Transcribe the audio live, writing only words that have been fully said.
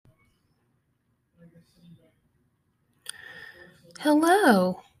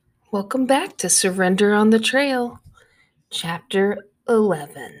Hello. Welcome back to Surrender on the Trail, Chapter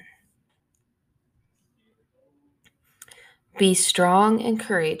 11. Be strong and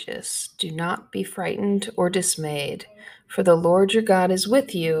courageous. Do not be frightened or dismayed, for the Lord your God is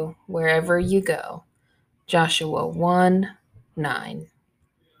with you wherever you go. Joshua 1:9.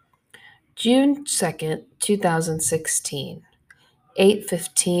 June 2nd, 2016,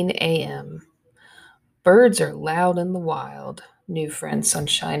 8:15 a.m. Birds are loud in the wild, new friend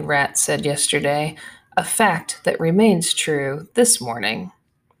Sunshine Rat said yesterday, a fact that remains true this morning.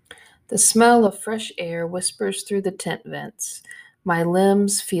 The smell of fresh air whispers through the tent vents. My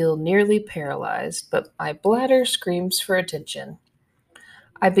limbs feel nearly paralyzed, but my bladder screams for attention.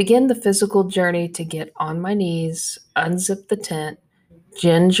 I begin the physical journey to get on my knees, unzip the tent,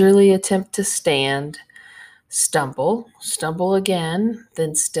 gingerly attempt to stand, stumble again,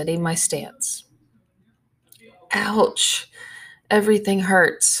 then steady my stance. Ouch! Everything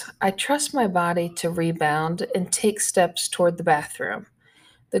hurts. I trust my body to rebound and take steps toward the bathroom.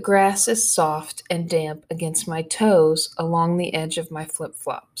 The grass is soft and damp against my toes along the edge of my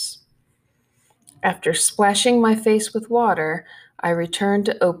flip-flops. After splashing my face with water, I return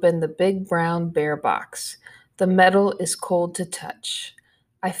to open the big brown bear box. The metal is cold to touch.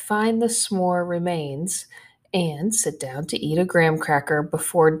 I find the s'more remains and sit down to eat a graham cracker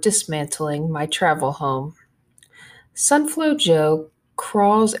before dismantling my travel home. Sunflow Joe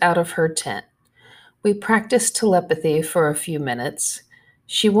crawls out of her tent. We practice telepathy for a few minutes.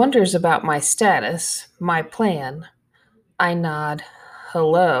 She wonders about my status, my plan. I nod.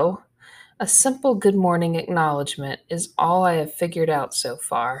 Hello. A simple good morning acknowledgement is all I have figured out so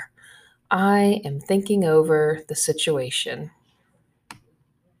far. I am thinking over the situation.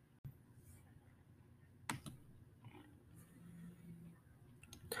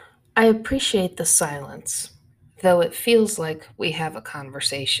 I appreciate the silence, though it feels like we have a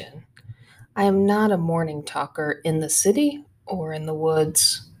conversation. I am not a morning talker in the city or in the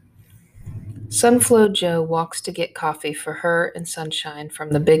woods. Sunflow Joe walks to get coffee for her and Sunshine from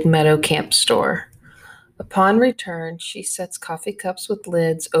the Big Meadow Camp store. Upon return, she sets coffee cups with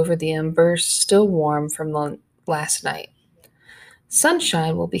lids over the embers still warm from last night.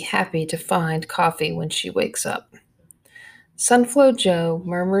 Sunshine will be happy to find coffee when she wakes up. Sunflow Joe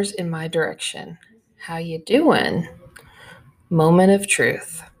murmurs in my direction, "How you doing?" Moment of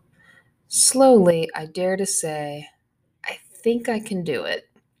truth. Slowly, I dare to say, "I think I can do it."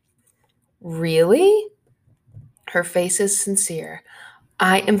 Really? Her face is sincere.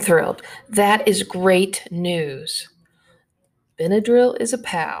 I am thrilled. That is great news. Benadryl is a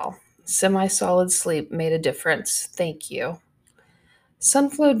pal. Semi-solid sleep made a difference. Thank you.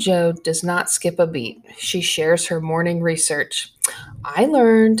 Sunflow Joe does not skip a beat. She shares her morning research. I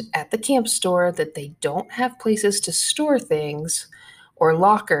learned at the camp store that they don't have places to store things or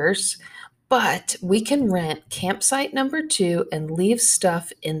lockers, but we can rent campsite number 2 and leave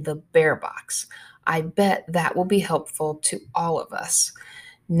stuff in the bear box. I bet that will be helpful to all of us.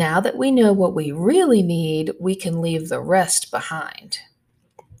 Now that we know what we really need, we can leave the rest behind.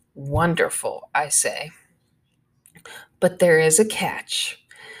 Wonderful, I say. But there is a catch.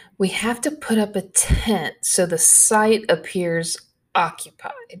 We have to put up a tent so the site appears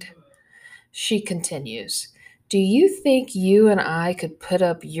occupied. She continues, "Do you think you and I could put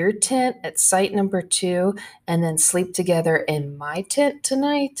up your tent at site number 2 and then sleep together in my tent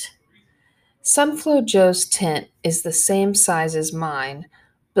tonight?" Sunflow Joe's tent is the same size as mine,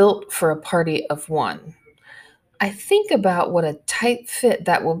 built for a party of 1. I think about what a tight fit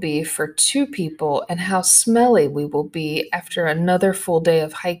that will be for 2 people and how smelly we will be after another full day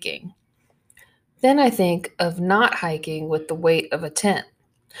of hiking. Then I think of not hiking with the weight of a tent.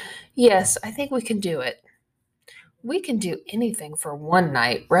 Yes, I think we can do it. We can do anything for one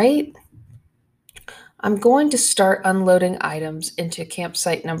night, right? I'm going to start unloading items into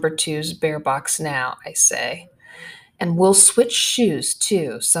campsite number 2's bear box now, I say. And we'll switch shoes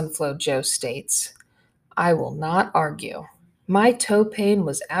too, Sunflow Joe states. I will not argue. My toe pain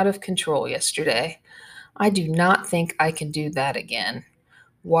was out of control yesterday. I do not think I can do that again.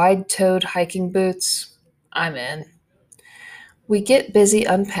 Wide-toed hiking boots? I'm in. We get busy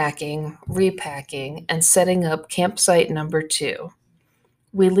unpacking, repacking, and setting up campsite number 2.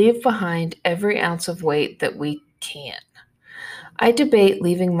 We leave behind every ounce of weight that we can. I debate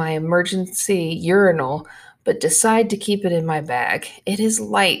leaving my emergency urinal, but decide to keep it in my bag. It is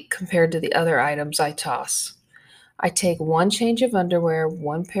light compared to the other items I toss. I take 1 change of underwear,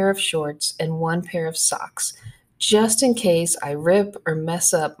 1 pair of shorts, and 1 pair of socks, just in case I rip or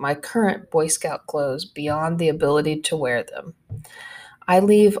mess up my current Boy Scout clothes beyond the ability to wear them. I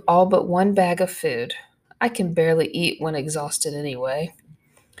leave all but one bag of food. I can barely eat when exhausted anyway.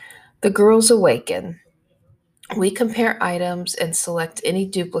 The girls awaken. We compare items and select any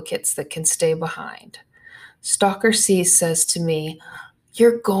duplicates that can stay behind. Stalker C says to me,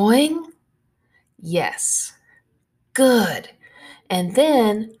 "You're going?" Yes. Good. And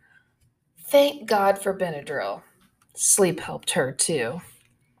then, thank God for Benadryl. Sleep helped her too.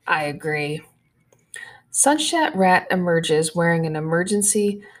 I agree. Sunshine Rat emerges wearing an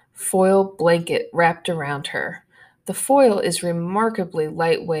emergency foil blanket wrapped around her. The foil is remarkably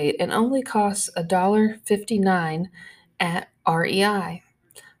lightweight and only costs $1.59 at REI.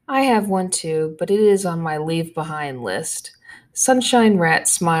 I have one too, but it is on my leave behind list. Sunshine Rat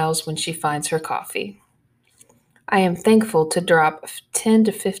smiles when she finds her coffee. I am thankful to drop 10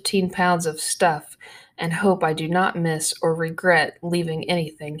 to 15 pounds of stuff and hope I do not miss or regret leaving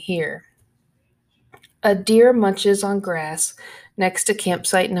anything here. A deer munches on grass next to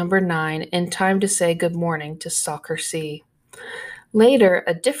campsite number 9 in time to say good morning to Stalker C. Later,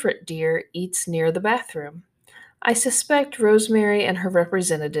 a different deer eats near the bathroom. I suspect Rosemary and her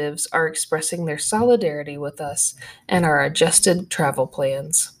representatives are expressing their solidarity with us and our adjusted travel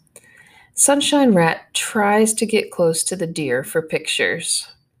plans. Sunshine Rat tries to get close to the deer for pictures.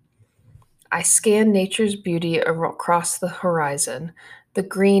 I scan nature's beauty across the horizon. The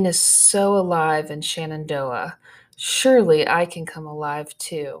green is so alive in Shenandoah. Surely I can come alive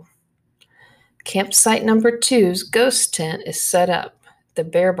too. Campsite number 2's ghost tent is set up. The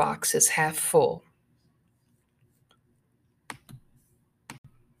bear box is half full.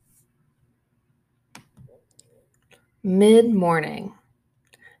 Mid-morning.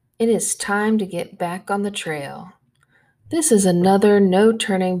 It is time to get back on the trail. This is another no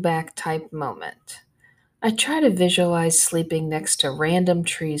turning back type moment. I try to visualize sleeping next to random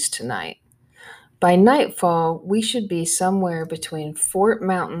trees tonight. By nightfall, we should be somewhere between Fort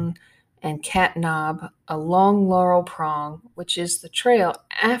Mountain and Cat Knob, along Laurel Prong, which is the trail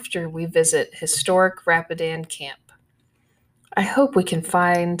after we visit historic Rapidan Camp. I hope we can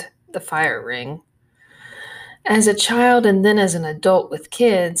find the fire ring. As a child and then as an adult with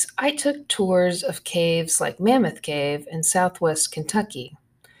kids, I took tours of caves like Mammoth Cave in southwest Kentucky.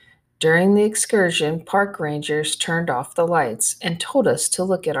 During the excursion, park rangers turned off the lights and told us to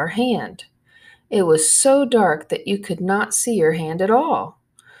look at our hand. It was so dark that you could not see your hand at all.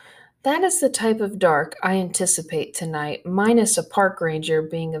 That is the type of dark I anticipate tonight, minus a park ranger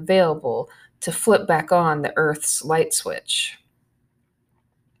being available to flip back on the Earth's light switch.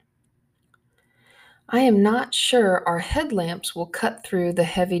 I am not sure our headlamps will cut through the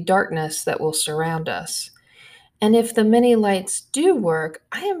heavy darkness that will surround us. And if the many lights do work,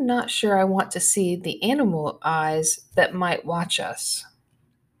 I am not sure I want to see the animal eyes that might watch us.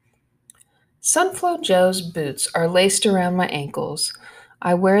 Sunflow Joe's boots are laced around my ankles.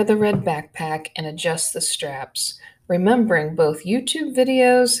 I wear the red backpack and adjust the straps, remembering both YouTube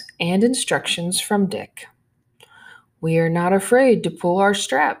videos and instructions from Dick. We are not afraid to pull our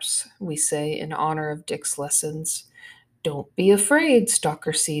straps, we say in honor of Dick's lessons. Don't be afraid,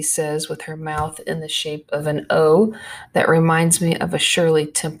 Stalker C says with her mouth in the shape of an O that reminds me of a Shirley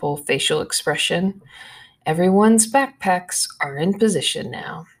Temple facial expression. Everyone's backpacks are in position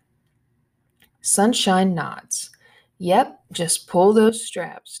now. Sunshine nods. Yep, just pull those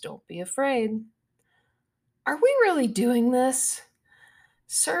straps. Don't be afraid. Are we really doing this?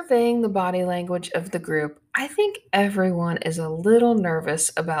 Surveying the body language of the group, I think everyone is a little nervous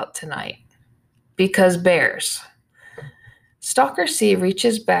about tonight. Because bears. Stalker C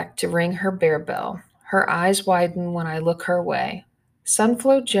reaches back to ring her bear bell. Her eyes widen when I look her way.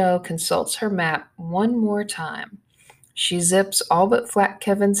 Sunflow Joe consults her map one more time. She zips all but Flat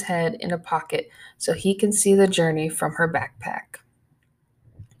Kevin's head in a pocket so he can see the journey from her backpack.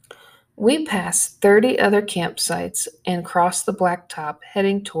 We pass 30 other campsites and cross the blacktop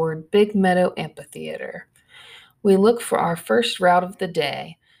heading toward Big Meadow Amphitheater. We look for our first route of the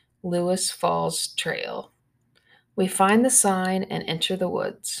day, Lewis Falls Trail. We find the sign and enter the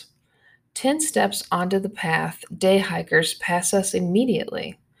woods. 10 steps onto the path, day hikers pass us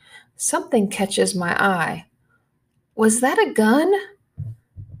immediately. Something catches my eye. Was that a gun?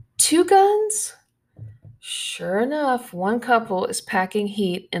 2 guns? Sure enough, one couple is packing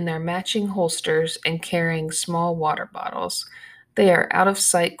heat in their matching holsters and carrying small water bottles. They are out of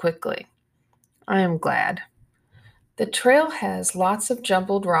sight quickly. I am glad. The trail has lots of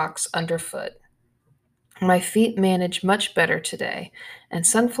jumbled rocks underfoot. My feet manage much better today, and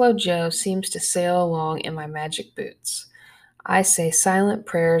Sunflow Joe seems to sail along in my magic boots. I say silent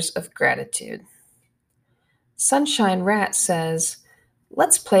prayers of gratitude. Sunshine Rat says,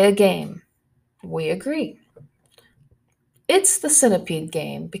 "Let's play a game." We agree. It's the centipede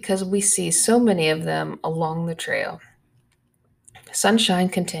game because we see so many of them along the trail. Sunshine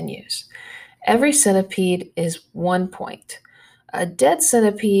continues. Every centipede is 1 point. A dead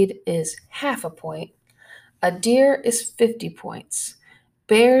centipede is half a point. A deer is 50 points.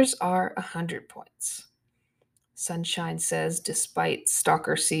 Bears are 100 points. Sunshine says, despite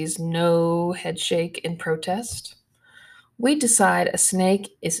Stalker C's no headshake in protest. We decide a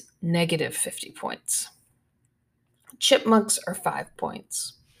snake is negative 50 points. Chipmunks are 5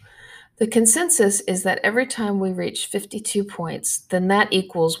 points. The consensus is that every time we reach 52 points, then that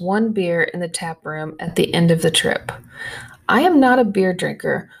equals 1 beer in the tap room at the end of the trip. I am not a beer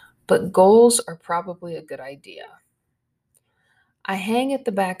drinker, but goals are probably a good idea. I hang at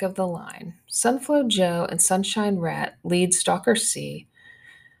the back of the line. Sunflow Joe and Sunshine Rat lead Stalker C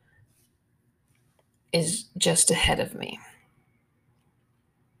is just ahead of me.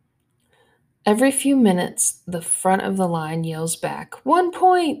 Every few minutes, the front of the line yells back, 1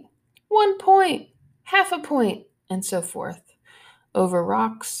 point, 1 point, half a point, and so forth. Over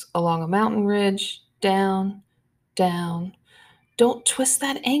rocks, along a mountain ridge, down, down. Don't twist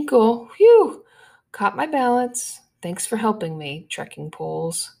that ankle. Whew! Caught my balance. Thanks for helping me, trekking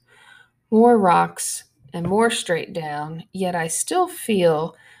poles. More rocks and more straight down, yet I still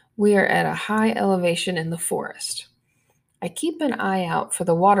feel we are at a high elevation in the forest. I keep an eye out for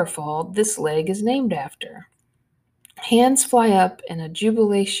the waterfall this leg is named after. Hands fly up and a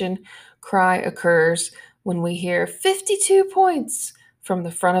jubilation cry occurs when we hear 52 points from the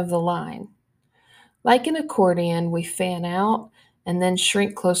front of the line. Like an accordion, we fan out and then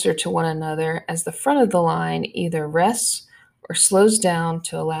shrink closer to one another as the front of the line either rests or slows down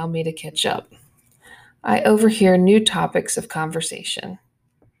to allow me to catch up. I overhear new topics of conversation.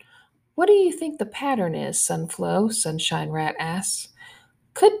 What do you think the pattern is, Sunflow? Sunshine Rat asks.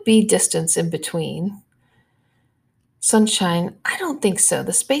 Could be distance in between. Sunshine, I don't think so.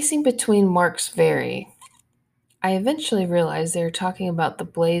 The spacing between marks vary. I eventually realize they are talking about the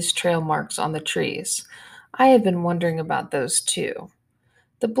blaze trail marks on the trees. I have been wondering about those too.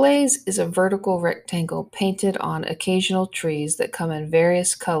 The blaze is a vertical rectangle painted on occasional trees that come in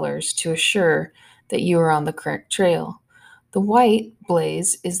various colors to assure that you are on the correct trail. The white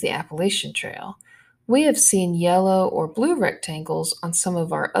blaze is the Appalachian Trail. We have seen yellow or blue rectangles on some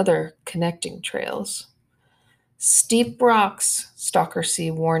of our other connecting trails. Steep rocks, Stalker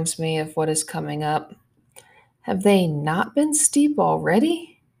C warns me of what is coming up. Have they not been steep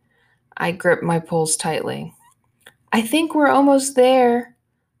already? I grip my poles tightly. I think we're almost there,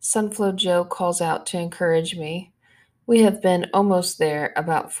 Sunflow Joe calls out to encourage me. We have been almost there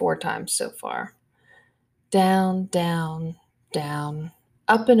about 4 times so far. Down, down, down,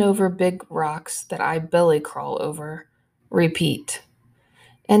 up and over big rocks that I belly crawl over. Repeat.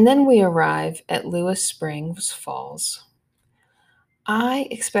 And then we arrive at Lewis Springs Falls. I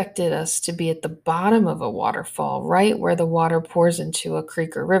expected us to be at the bottom of a waterfall, right where the water pours into a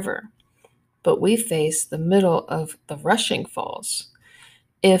creek or river. But we face the middle of the rushing falls.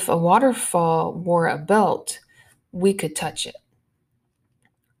 If a waterfall wore a belt, we could touch it.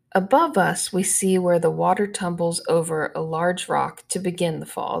 Above us, we see where the water tumbles over a large rock to begin the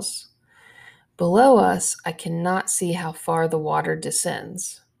falls. Below us, I cannot see how far the water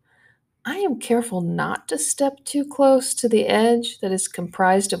descends. I am careful not to step too close to the edge that is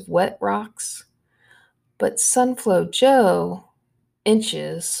comprised of wet rocks, but Sunflow Joe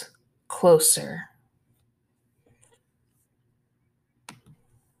inches closer.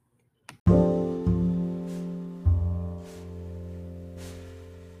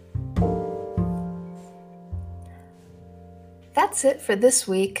 That's it for this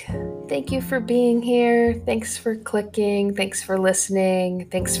week. Thank you for being here. Thanks for clicking. Thanks for listening.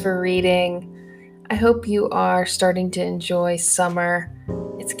 Thanks for reading. I hope you are starting to enjoy summer.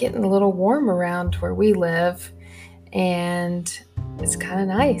 It's getting a little warm around where we live, and it's kind of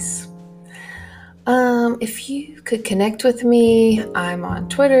nice. If you could connect with me, I'm on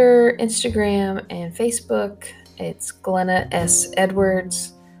Twitter, Instagram, and Facebook. It's Glenna S.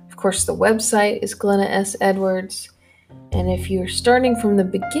 Edwards. Of course, the website is Glenna S. Edwards. And if you're starting from the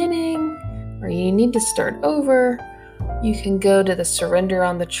beginning or you need to start over, you can go to the Surrender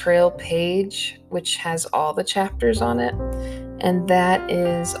on the Trail page, which has all the chapters on it. And that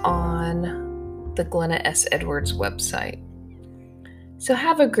is on the Glenna S. Edwards website. So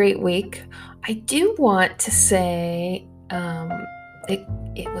have a great week. I do want to say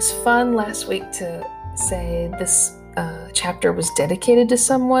it was fun last week to say this chapter was dedicated to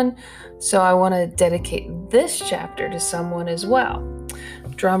someone. So I want to dedicate this chapter to someone as well.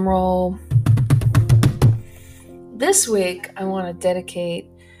 Drum roll. This week, I want to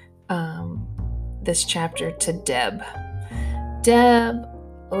dedicate this chapter to Deb. Deb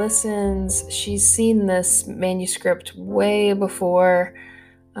listens. She's seen this manuscript way before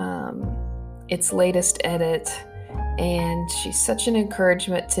its latest edit, and she's such an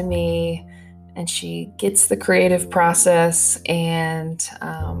encouragement to me, and she gets the creative process, and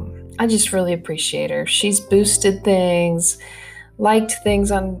I just really appreciate her. She's boosted things, liked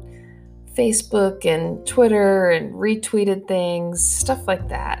things on Facebook and Twitter, and retweeted things, stuff like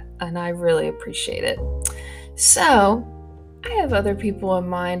that, and I really appreciate it. So, I have other people in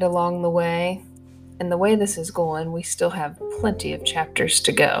mind along the way, and the way this is going, we still have plenty of chapters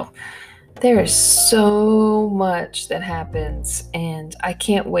to go. There is so much that happens, and I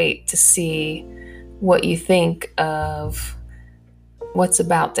can't wait to see what you think of what's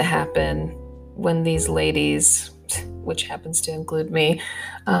about to happen when these ladies, which happens to include me,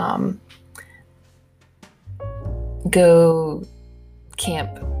 go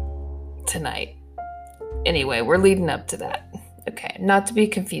camp tonight. Anyway, we're leading up to that. Okay, not to be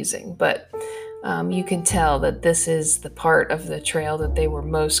confusing, but you can tell that this is the part of the trail that they were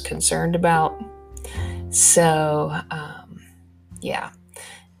most concerned about. So, yeah,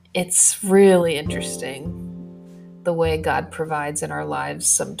 it's really interesting the way God provides in our lives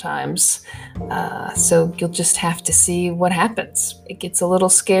sometimes. So you'll just have to see what happens. It gets a little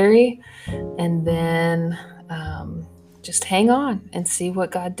scary, and then just hang on and see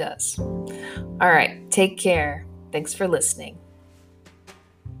what God does. All right, take care. Thanks for listening.